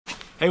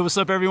Hey, what's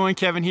up everyone?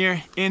 Kevin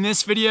here. In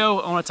this video,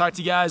 I want to talk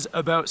to you guys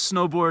about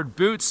snowboard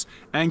boots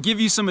and give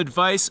you some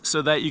advice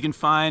so that you can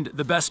find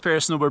the best pair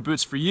of snowboard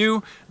boots for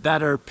you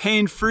that are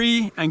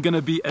pain-free and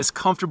gonna be as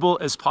comfortable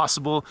as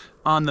possible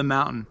on the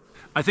mountain.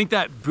 I think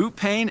that boot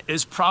pain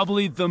is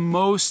probably the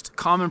most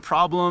common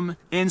problem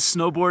in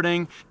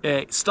snowboarding.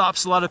 It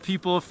stops a lot of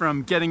people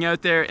from getting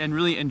out there and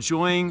really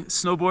enjoying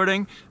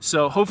snowboarding.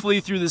 So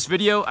hopefully through this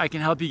video, I can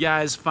help you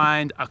guys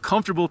find a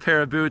comfortable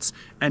pair of boots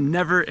and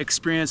never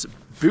experience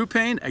boot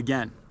pain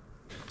again.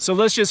 So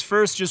let's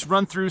first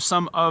run through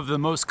some of the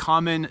most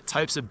common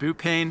types of boot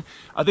pain.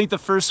 I think the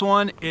first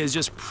one is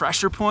just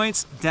pressure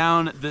points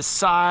down the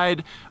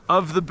side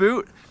of the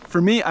boot. For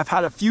me, I've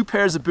had a few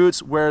pairs of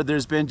boots where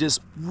there's been just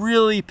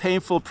really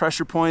painful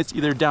pressure points,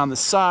 either down the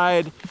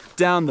side,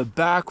 down the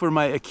back where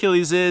my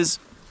Achilles is,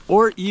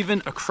 or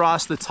even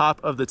across the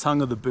top of the tongue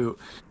of the boot.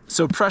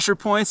 So pressure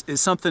points is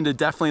something to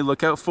definitely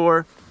look out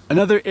for.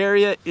 Another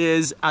area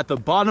is at the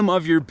bottom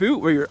of your boot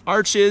where your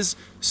arch is.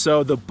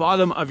 So the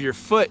bottom of your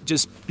foot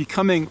just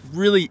becoming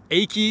really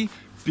achy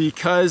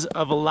because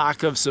of a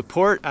lack of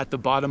support at the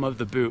bottom of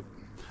the boot.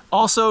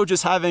 Also,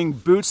 just having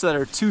boots that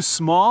are too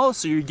small,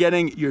 so you're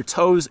getting your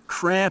toes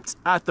cramped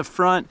at the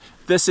front.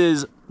 This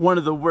is one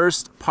of the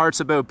worst parts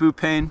about boot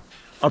pain.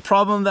 A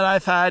problem that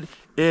I've had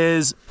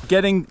is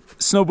getting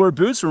snowboard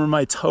boots where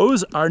my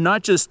toes are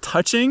not just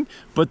touching,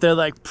 but they're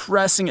like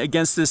pressing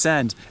against this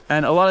end.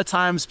 And a lot of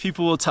times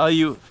people will tell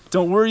you,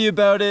 don't worry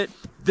about it.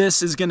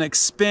 This is gonna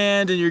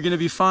expand and you're gonna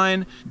be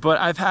fine. But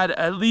I've had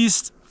at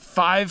least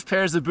 5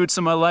 pairs of boots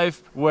in my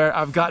life where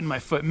I've gotten my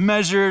foot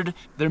measured.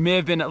 There may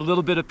have been a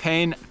little bit of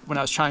pain when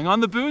I was trying on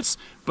the boots,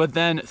 but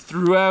then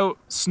throughout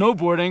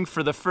snowboarding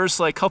for the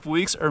first couple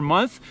weeks or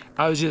month,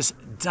 I was just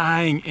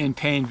dying in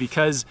pain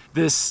because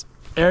this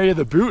area of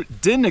the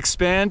boot didn't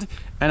expand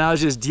and I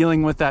was just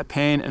dealing with that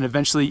pain and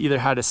eventually either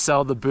had to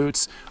sell the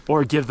boots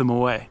or give them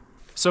away.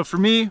 So for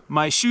me,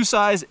 my shoe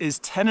size is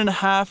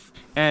 10.5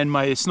 and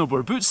my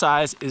snowboard boot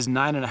size is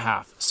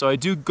 9.5. So I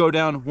do go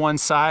down one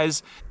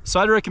size. So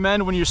I'd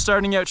recommend when you're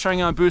starting out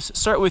trying on boots,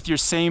 start with your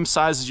same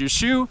size as your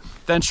shoe,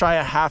 then try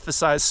a half a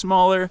size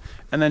smaller,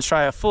 and then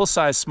try a full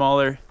size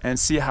smaller and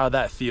see how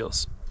that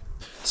feels.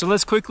 So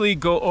let's quickly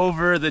go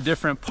over the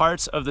different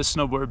parts of the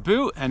snowboard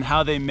boot and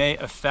how they may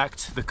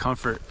affect the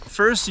comfort.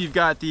 First, you've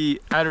got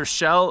the outer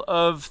shell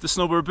of the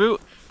snowboard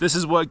boot. This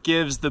is what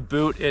gives the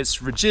boot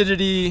its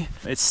rigidity,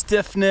 its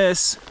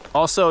stiffness.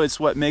 Also, it's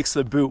what makes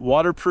the boot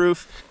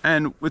waterproof.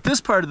 And with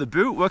this part of the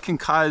boot, what can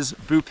cause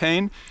boot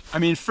pain? I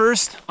mean,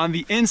 first, on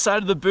the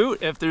inside of the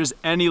boot, if there's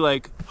any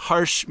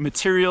harsh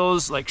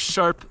materials, like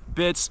sharp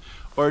bits,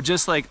 or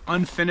just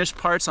unfinished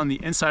parts on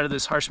the inside of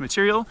this harsh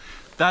material,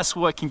 that's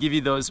what can give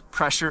you those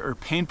pressure or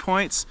pain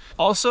points.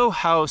 Also,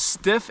 how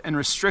stiff and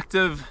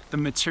restrictive the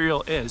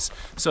material is.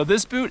 So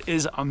this boot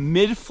is a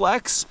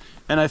mid-flex,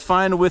 and I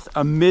find with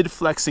a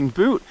mid-flexing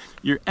boot,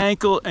 your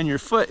ankle and your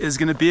foot is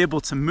gonna be able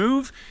to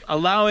move.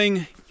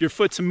 Allowing your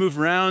foot to move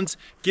around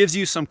gives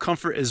you some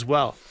comfort as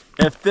well.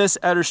 If this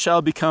outer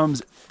shell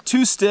becomes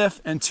too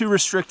stiff and too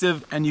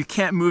restrictive and you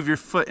can't move your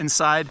foot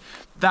inside,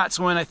 that's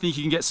when I think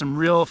you can get some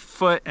real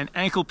foot and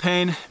ankle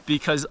pain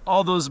because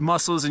all those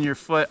muscles in your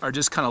foot are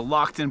just kind of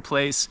locked in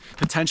place,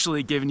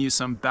 potentially giving you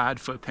some bad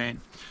foot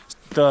pain.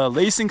 The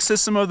lacing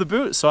system of the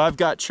boot, so I've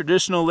got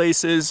traditional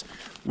laces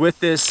with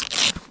this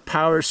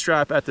power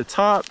strap at the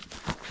top.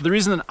 The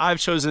reason that I've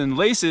chosen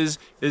laces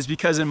is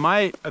because in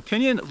my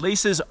opinion,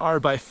 laces are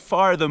by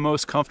far the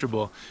most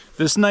comfortable.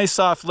 This nice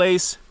soft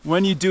lace,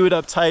 when you do it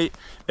up tight,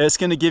 it's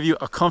gonna give you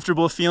a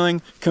comfortable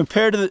feeling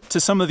compared to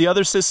some of the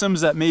other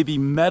systems that may be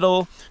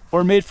metal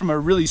or made from a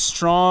really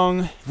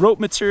strong rope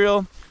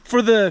material.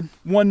 For the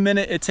 1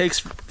 minute it takes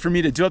for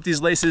me to do up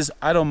these laces,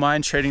 I don't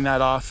mind trading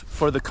that off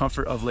for the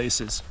comfort of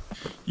laces.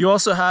 You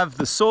also have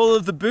the sole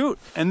of the boot,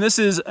 and this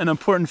is an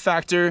important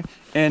factor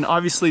in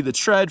obviously the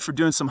tread for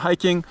doing some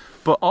hiking,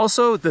 but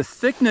also the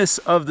thickness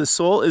of the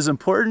sole is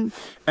important.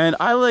 And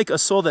I like a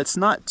sole that's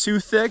not too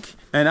thick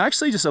and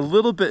actually just a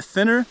little bit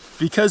thinner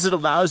because it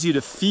allows you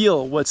to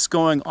feel what's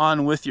going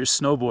on with your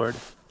snowboard.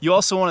 You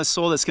also want a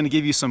sole that's gonna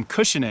give you some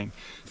cushioning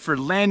for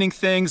landing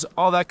things,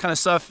 all that kind of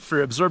stuff,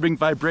 for absorbing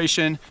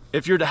vibration.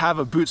 If you're to have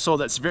a boot sole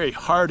that's very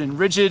hard and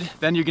rigid,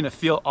 then you're gonna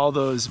feel all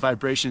those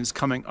vibrations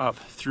coming up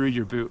through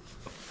your boot.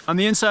 On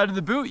the inside of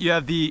the boot, you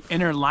have the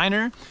inner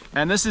liner,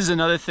 and this is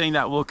another thing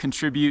that will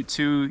contribute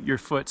to your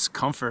foot's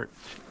comfort.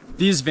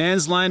 These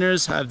Vans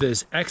liners have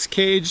this X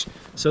cage,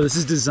 so this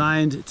is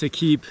designed to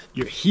keep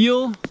your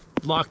heel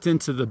locked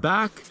into the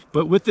back,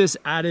 but with this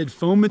added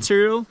foam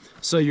material,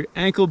 so your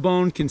ankle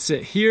bone can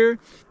sit here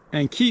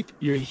and keep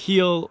your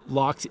heel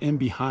locked in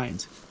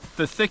behind.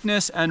 The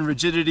thickness and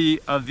rigidity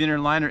of the inner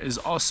liner is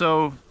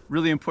also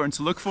really important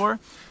to look for.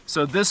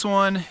 So this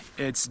one,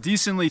 it's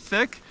decently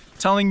thick,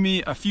 telling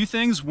me a few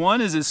things.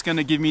 One is it's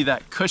gonna give me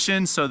that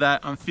cushion so that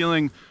I'm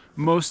feeling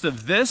most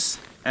of this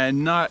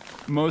and not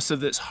most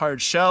of this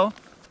hard shell.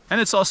 And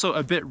it's also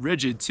a bit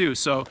rigid too,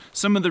 so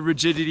some of the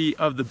rigidity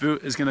of the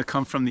boot is gonna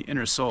come from the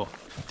inner sole.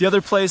 The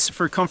other place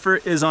for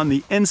comfort is on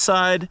the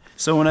inside.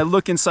 So when I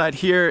look inside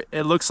here,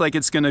 it looks like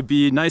it's gonna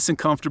be nice and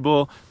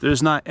comfortable.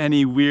 There's not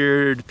any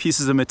weird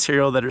pieces of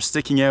material that are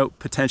sticking out,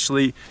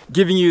 potentially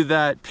giving you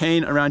that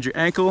pain around your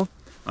ankle.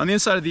 On the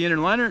inside of the inner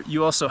liner,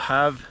 you also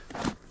have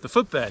the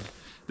footbed.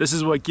 This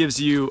is what gives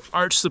you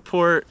arch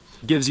support,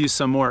 gives you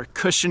some more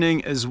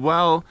cushioning as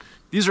well.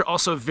 These are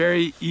also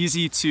very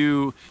easy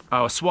to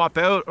swap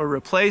out or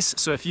replace.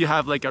 So if you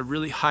have like a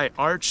really high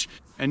arch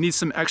and need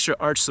some extra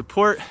arch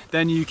support,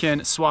 then you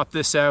can swap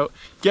this out.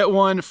 Get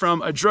one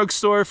from a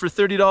drugstore for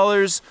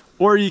 $30,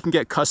 or you can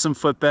get custom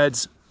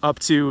footbeds up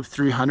to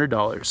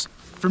 $300.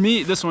 For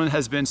me, this one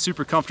has been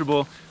super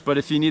comfortable, but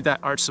if you need that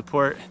arch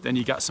support, then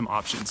you got some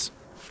options.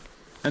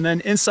 And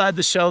then inside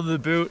the shell of the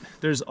boot,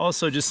 there's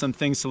also just some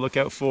things to look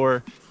out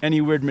for.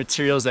 Any weird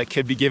materials that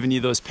could be giving you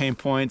those pain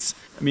points.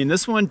 I mean,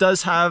 this one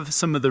does have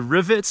some of the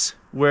rivets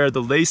where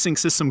the lacing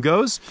system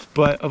goes,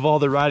 but of all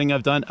the riding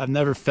I've done, I've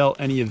never felt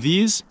any of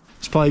these.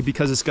 It's probably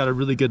because it's got a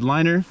really good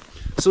liner.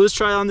 So let's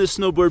try on this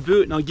snowboard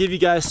boot, and I'll give you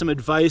guys some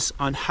advice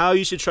on how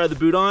you should try the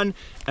boot on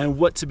and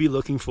what to be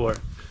looking for.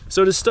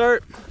 So to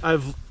start,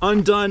 I've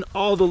undone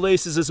all the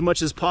laces as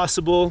much as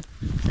possible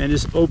and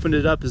just opened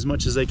it up as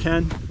much as I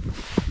can.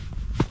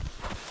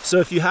 So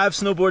if you have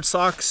snowboard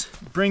socks,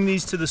 bring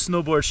these to the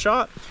snowboard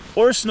shop,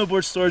 or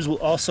snowboard stores will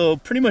also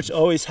pretty much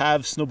always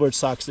have snowboard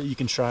socks that you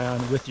can try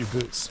on with your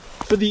boots.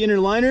 For the inner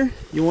liner,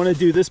 you want to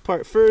do this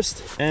part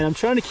first, and I'm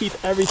trying to keep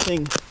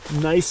everything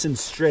nice and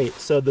straight.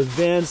 So the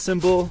Van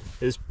symbol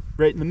is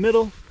right in the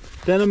middle.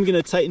 Then I'm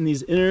going to tighten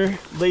these inner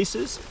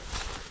laces.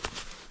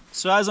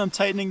 So as I'm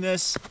tightening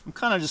this, I'm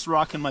kind of just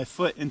rocking my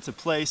foot into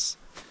place.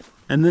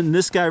 And then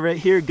this guy right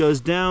here goes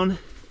down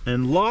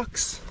and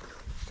locks.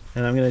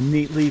 And I'm gonna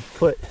neatly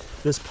put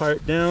this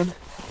part down,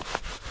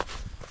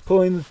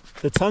 pulling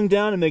the tongue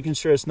down and making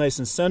sure it's nice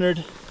and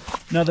centered.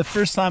 Now the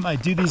first time I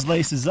do these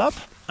laces up,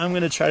 I'm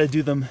gonna try to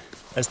do them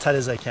as tight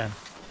as I can.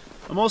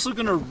 I'm also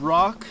gonna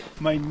rock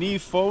my knee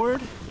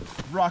forward,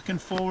 rocking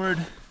forward,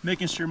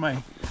 making sure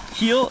my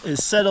heel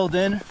is settled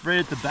in right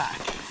at the back.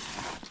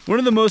 One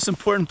of the most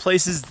important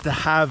places to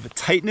have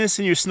tightness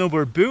in your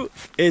snowboard boot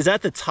is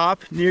at the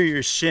top near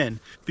your shin.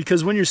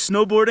 Because when you're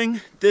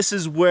snowboarding, this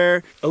is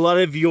where a lot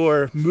of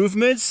your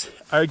movements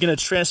are gonna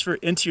transfer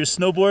into your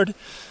snowboard.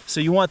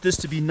 So you want this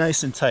to be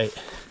nice and tight.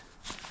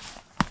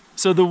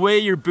 So the way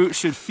your boot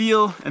should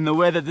feel, and the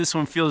way that this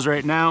one feels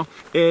right now,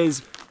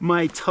 is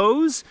my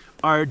toes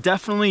are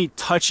definitely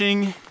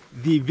touching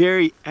the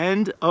very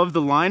end of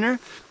the liner,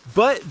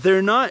 but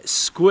they're not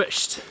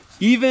squished.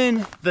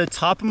 Even the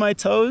top of my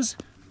toes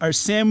are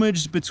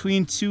sandwiched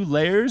between two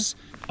layers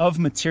of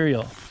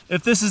material.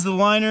 If this is the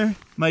liner,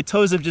 my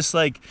toes have just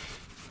like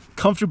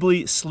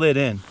comfortably slid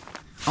in.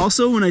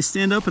 Also, when I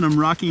stand up and I'm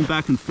rocking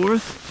back and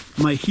forth,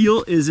 my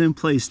heel is in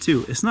place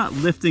too. It's not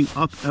lifting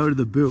up out of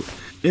the boot.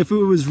 If it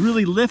was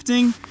really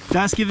lifting,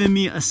 that's giving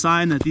me a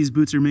sign that these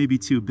boots are maybe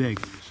too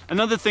big.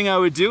 Another thing I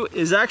would do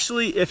is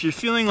actually, if you're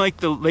feeling like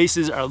the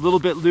laces are a little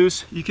bit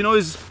loose, you can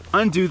always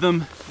undo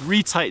them,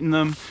 retighten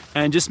them,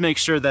 and just make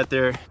sure that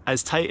they're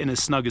as tight and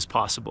as snug as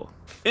possible.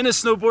 In a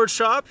snowboard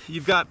shop,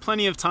 you've got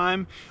plenty of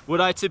time.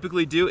 What I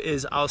typically do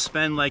is I'll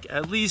spend like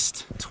at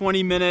least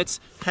 20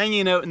 minutes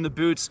hanging out in the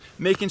boots,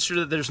 making sure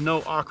that there's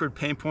no awkward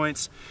pain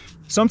points.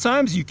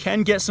 Sometimes you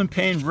can get some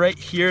pain right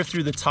here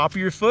through the top of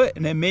your foot,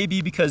 and it may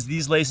be because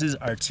these laces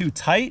are too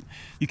tight.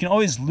 You can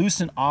always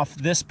loosen off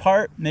this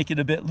part, make it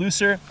a bit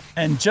looser,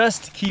 and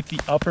just keep the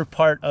upper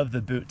part of the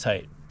boot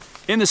tight.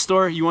 In the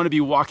store, you want to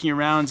be walking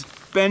around,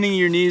 bending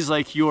your knees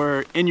like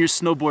you're in your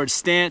snowboard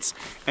stance,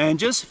 and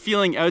just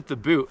feeling out the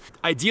boot.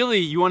 Ideally,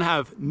 you want to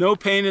have no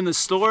pain in the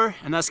store,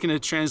 and that's going to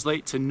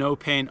translate to no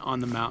pain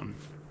on the mountain.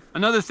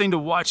 Another thing to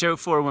watch out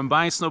for when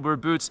buying snowboard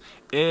boots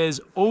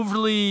is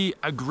overly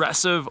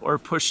aggressive or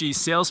pushy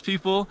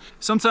salespeople.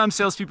 Sometimes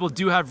salespeople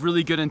do have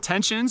really good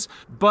intentions,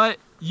 but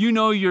you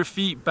know your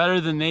feet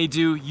better than they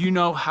do. You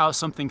know how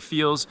something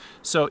feels.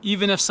 So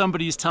even if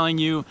somebody's telling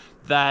you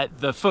that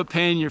the foot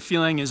pain you're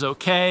feeling is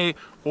okay,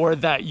 or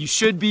that you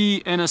should be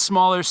in a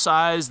smaller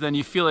size than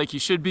you feel like you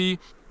should be,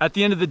 at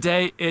the end of the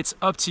day, it's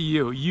up to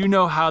you. You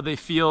know how they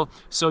feel,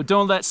 so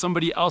don't let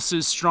somebody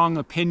else's strong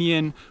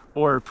opinion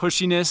or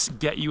pushiness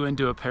get you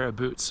into a pair of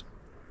boots.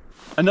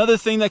 Another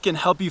thing that can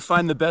help you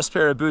find the best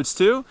pair of boots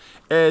too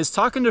is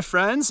talking to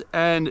friends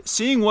and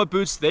seeing what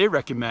boots they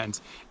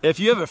recommend. If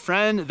you have a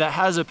friend that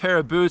has a pair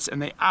of boots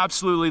and they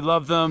absolutely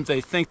love them,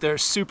 they think they're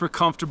super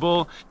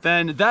comfortable,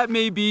 then that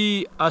may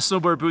be a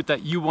snowboard boot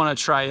that you want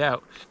to try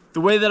out. The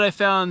way that I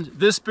found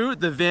this boot,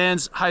 the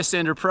Vans High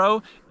Standard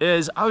Pro,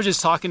 is I was just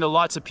talking to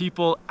lots of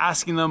people,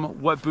 asking them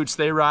what boots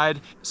they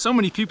ride. So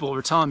many people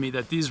were telling me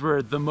that these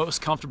were the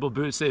most comfortable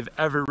boots they've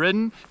ever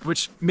ridden,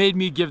 which made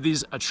me give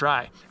these a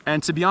try.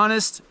 And to be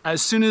honest,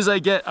 as soon as I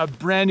get a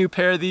brand new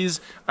pair of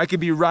these, I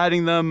could be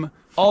riding them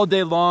all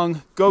day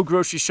long, go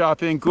grocery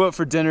shopping, go out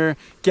for dinner,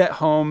 get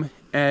home,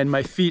 and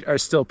my feet are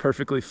still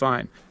perfectly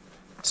fine.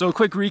 So a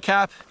quick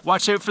recap,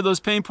 watch out for those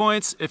pain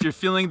points. If you're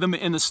feeling them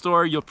in the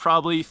store, you'll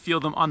probably feel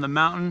them on the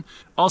mountain.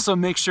 Also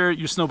make sure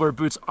your snowboard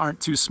boots aren't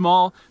too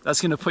small.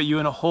 That's gonna put you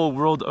in a whole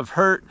world of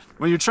hurt.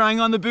 When you're trying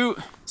on the boot,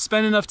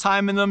 spend enough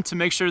time in them to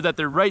make sure that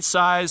they're right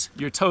size,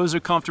 your toes are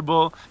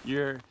comfortable,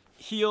 your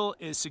heel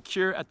is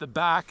secure at the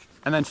back.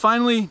 And then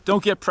finally,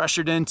 don't get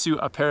pressured into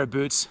a pair of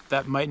boots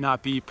that might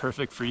not be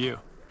perfect for you.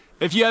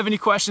 If you have any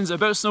questions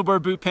about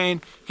snowboard boot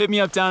pain, hit me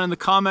up down in the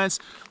comments.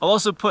 I'll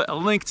also put a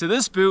link to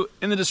this boot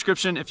in the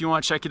description if you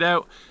want to check it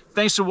out.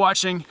 Thanks for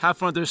watching, have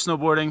fun with your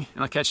snowboarding,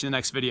 and I'll catch you in the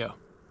next video.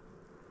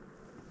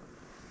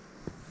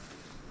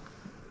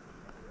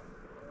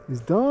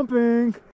 He's dumping.